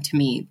inspiring to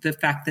me. The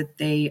fact that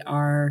they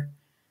are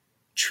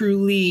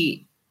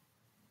truly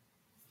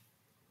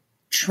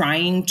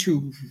trying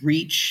to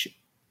reach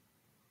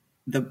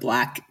the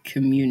Black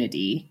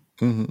community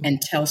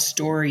and tell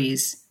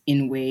stories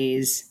in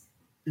ways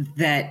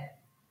that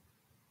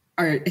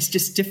it's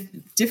just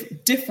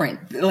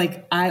different.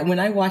 Like when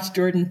I watch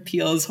Jordan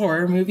Peele's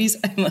horror movies,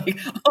 I'm like,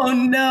 oh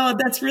no,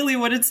 that's really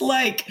what it's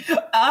like.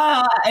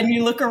 And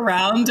you look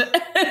around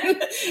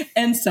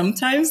and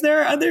sometimes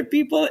there are other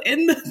people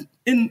in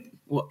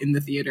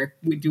the theater.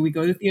 Do we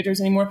go to theaters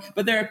anymore?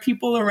 But there are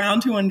people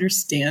around who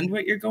understand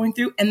what you're going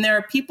through. And there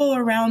are people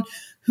around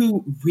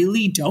who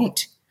really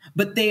don't,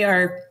 but they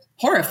are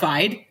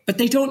horrified, but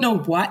they don't know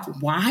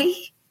why.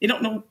 They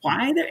don't know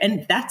why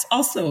and that's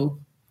also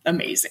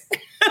amazing.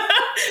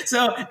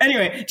 So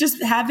anyway,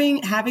 just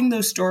having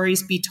those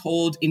stories be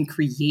told in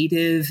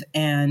creative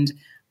and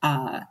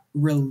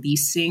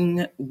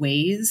releasing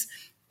ways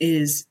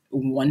is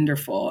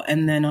wonderful.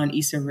 And then on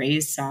Issa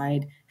Rae's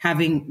side,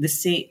 having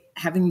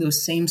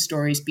those same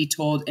stories be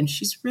told, and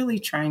she's really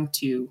trying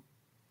to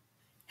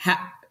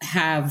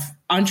have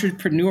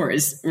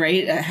entrepreneurs,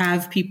 right?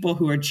 Have people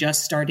who are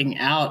just starting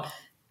out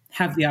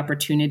have the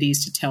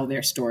opportunities to tell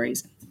their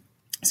stories.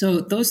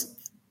 So those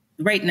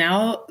right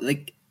now,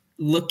 like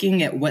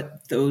looking at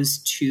what those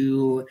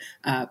two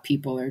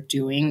people are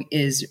doing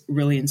is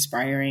really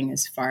inspiring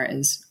as far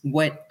as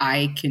what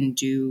I can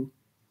do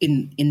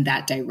in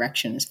that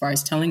direction, as far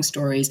as telling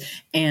stories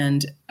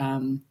and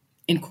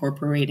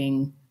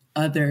incorporating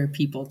other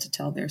people to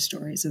tell their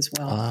stories as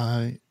well.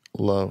 I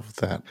love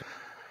that.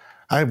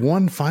 I have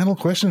one final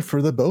question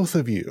for the both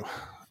of you.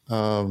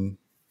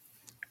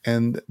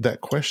 And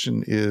that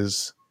question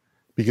is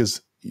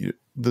because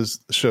this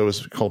show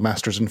is called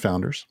Masters and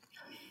Founders.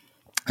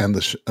 And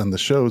the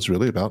show is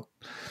really about,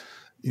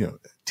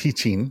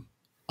 teaching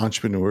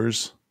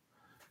entrepreneurs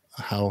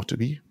how to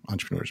be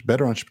entrepreneurs,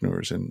 better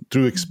entrepreneurs, and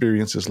through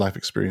experiences, life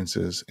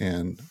experiences,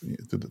 and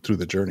through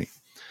the journey.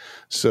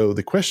 So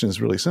the question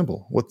is really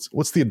simple.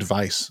 What's the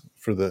advice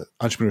for the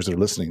entrepreneurs that are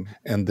listening?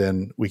 And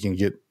then we can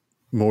get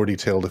more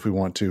detailed if we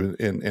want to.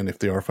 And if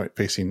they are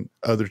facing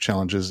other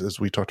challenges, as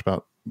we talked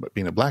about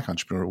being a Black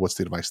entrepreneur, what's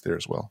the advice there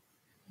as well?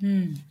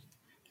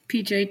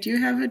 PJ, do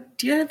you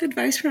have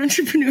advice for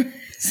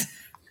entrepreneurs?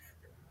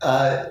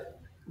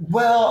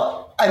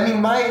 Well, I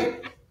mean,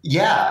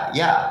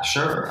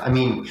 sure. I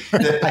mean,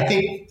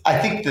 I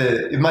think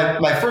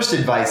my first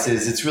advice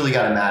is it's really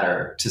got to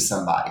matter to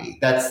somebody.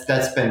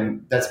 That's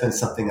been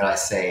something that I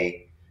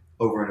say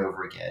over and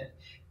over again.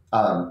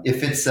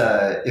 If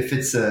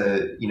it's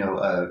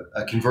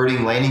a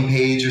converting landing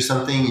page or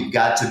something, you've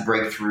got to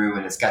break through,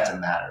 and it's got to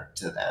matter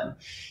to them.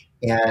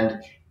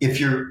 And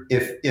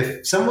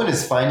if someone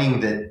is finding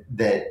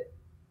that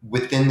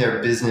within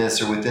their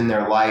business or within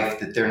their life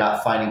that they're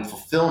not finding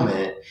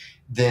fulfillment,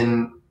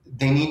 then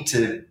they need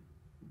to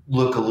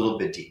look a little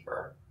bit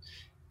deeper.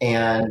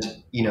 And,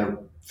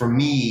 for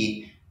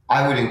me,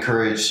 I would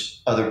encourage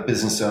other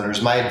business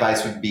owners. My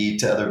advice would be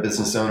to other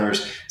business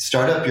owners,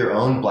 start up your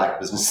own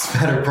Black Business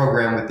Better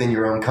program within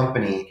your own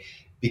company,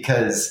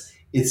 because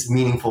it's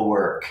meaningful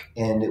work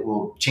and it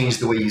will change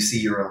the way you see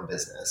your own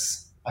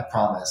business. I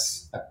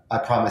promise. I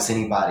promise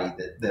anybody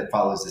that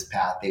follows this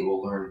path, they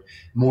will learn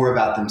more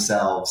about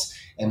themselves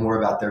and more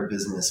about their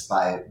business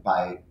by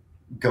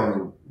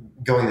going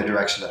the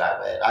direction that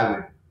I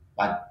went.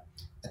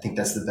 I think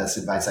that's the best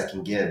advice I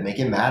can give. Make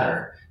it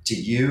matter to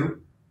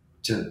you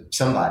to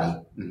somebody.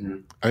 Mm-hmm.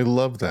 I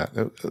love that.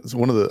 It's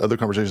one of the other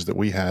conversations that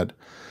we had,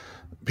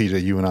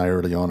 PJ, you and I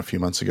early on a few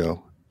months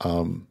ago.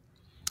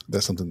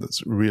 That's something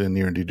that's really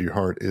near and dear to your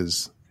heart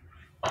is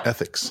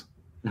ethics,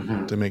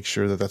 to make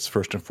sure that that's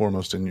first and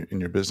foremost in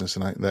your business.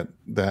 And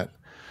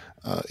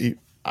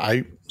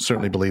I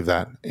certainly believe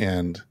that.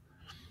 And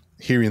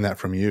hearing that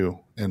from you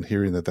and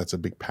hearing that that's a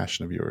big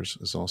passion of yours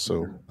is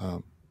also,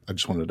 I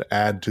just wanted to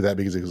add to that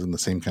because it was in the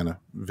same kind of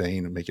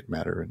vein and make it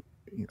matter.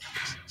 And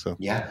so,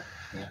 yeah.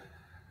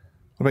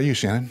 What about you,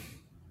 Shannon?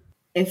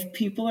 If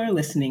people are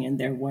listening and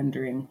they're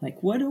wondering,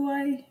 like, what do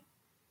I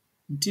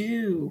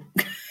do?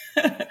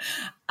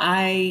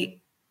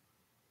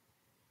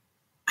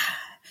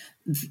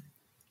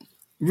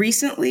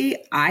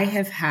 Recently, I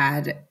have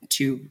had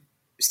to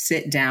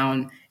sit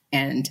down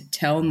and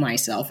tell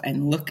myself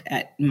and look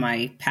at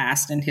my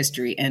past and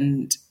history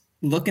and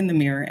look in the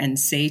mirror and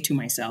say to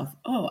myself,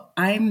 oh,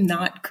 I'm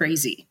not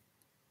crazy.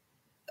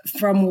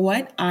 From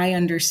what I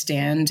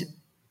understand,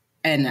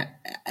 I'm not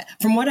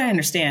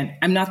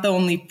the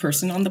only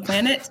person on the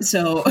planet.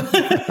 So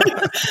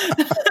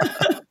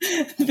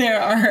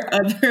there are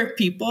other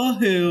people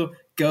who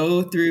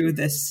go through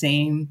the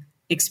same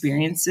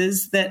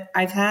experiences that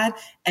I've had.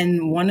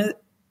 And one of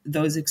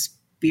those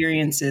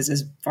experiences,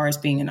 as far as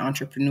being an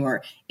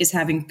entrepreneur, is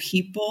having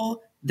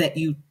people that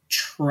you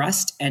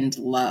trust and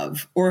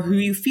love, or who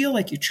you feel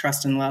like you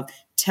trust and love,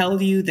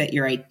 tell you that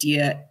your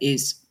idea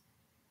is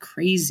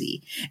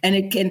crazy.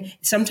 And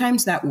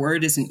sometimes that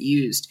word isn't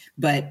used,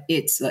 but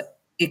it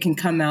can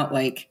come out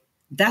like,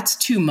 that's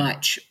too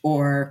much,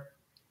 or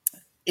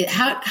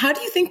how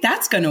do you think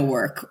that's going to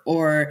work?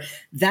 Or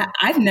that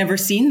I've never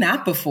seen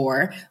that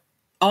before.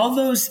 All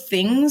those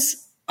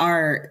things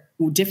are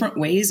different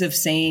ways of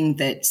saying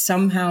that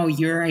somehow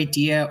your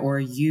idea or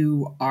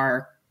you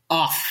are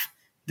off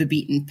the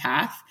beaten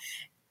path.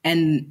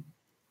 And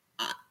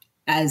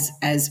as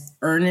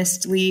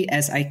earnestly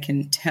as I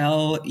can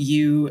tell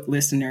you,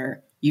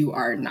 listener, you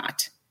are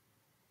not.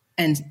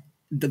 And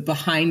the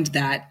behind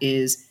that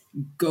is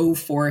go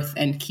forth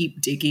and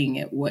keep digging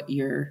at what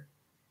you're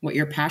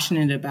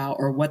passionate about,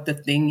 or what the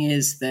thing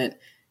is that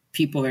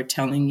people are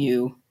telling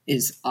you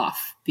is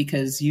off.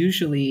 Because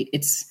usually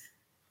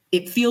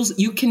it feels,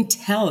 you can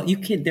tell,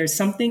 there's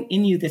something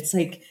in you that's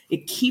like,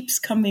 it keeps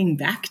coming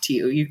back to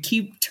you. You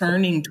keep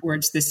turning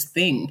towards this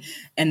thing,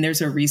 and there's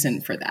a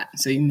reason for that.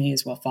 So you may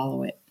as well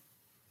follow it.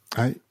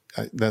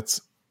 That's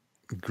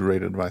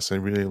great advice. I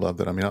really love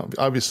that. I mean,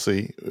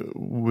 obviously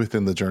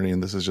within the journey,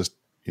 and this is just,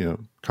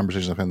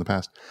 conversations I've had in the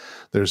past,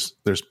 there's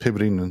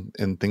pivoting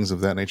and things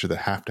of that nature that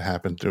have to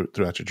happen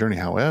throughout your journey.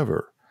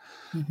 However,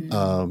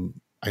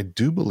 I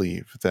do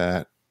believe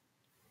that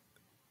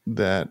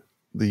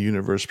the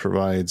universe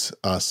provides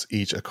us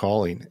each a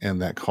calling,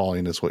 and that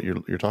calling is what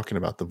you're talking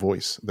about, the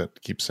voice that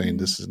keeps saying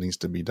this needs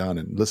to be done,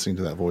 and listening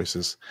to that voice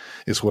is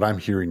what I'm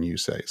hearing you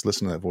say. Is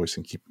listen to that voice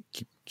and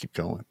keep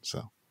going.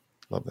 So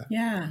love that.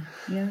 Yeah.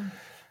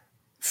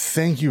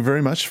 Thank you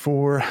very much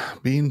for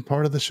being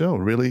part of the show.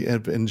 Really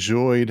have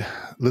enjoyed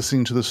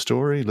listening to the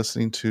story,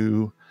 listening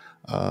to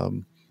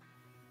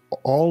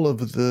all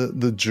of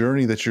the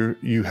journey that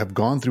you have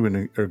gone through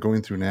and are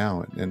going through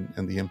now,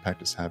 and the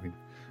impact it's having.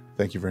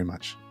 Thank you very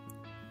much.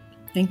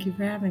 Thank you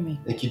for having me.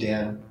 Thank you,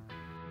 Dan.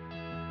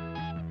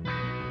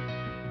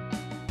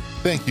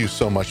 Thank you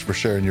so much for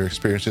sharing your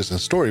experiences and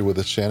story with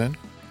us, Shannon.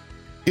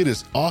 It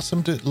is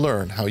awesome to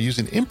learn how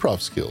using improv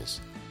skills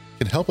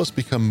can help us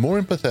become more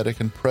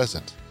empathetic and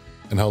present,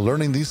 and how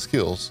learning these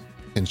skills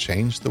can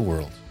change the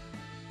world.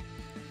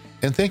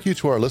 And thank you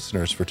to our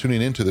listeners for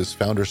tuning into this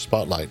Founder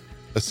Spotlight,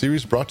 a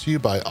series brought to you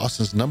by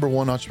Austin's #1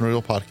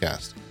 entrepreneurial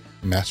podcast,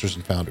 Masters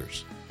and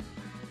Founders.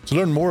 To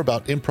learn more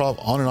about improv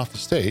on and off the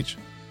stage,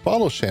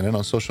 follow Shannon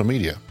on social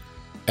media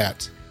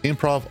at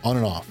Improv On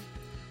and Off,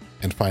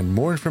 and find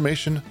more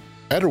information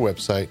at her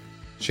website,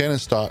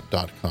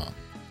 shannonstott.com.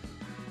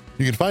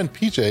 You can find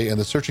PJ and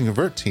the Search and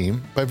Convert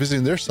team by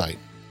visiting their site,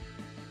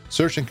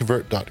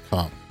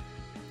 searchandconvert.com.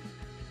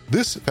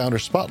 This Founder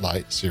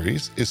Spotlight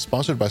series is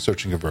sponsored by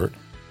Search and Convert,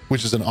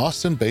 which is an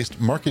Austin-based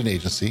marketing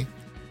agency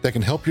that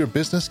can help your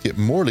business get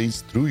more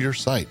leads through your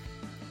site.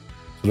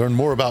 To learn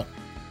more about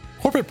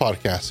corporate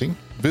podcasting,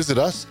 visit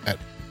us at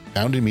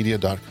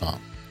foundingmedia.com.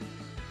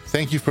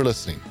 Thank you for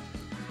listening.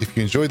 If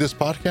you enjoyed this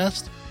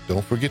podcast,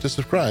 don't forget to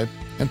subscribe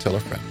and tell a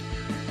friend.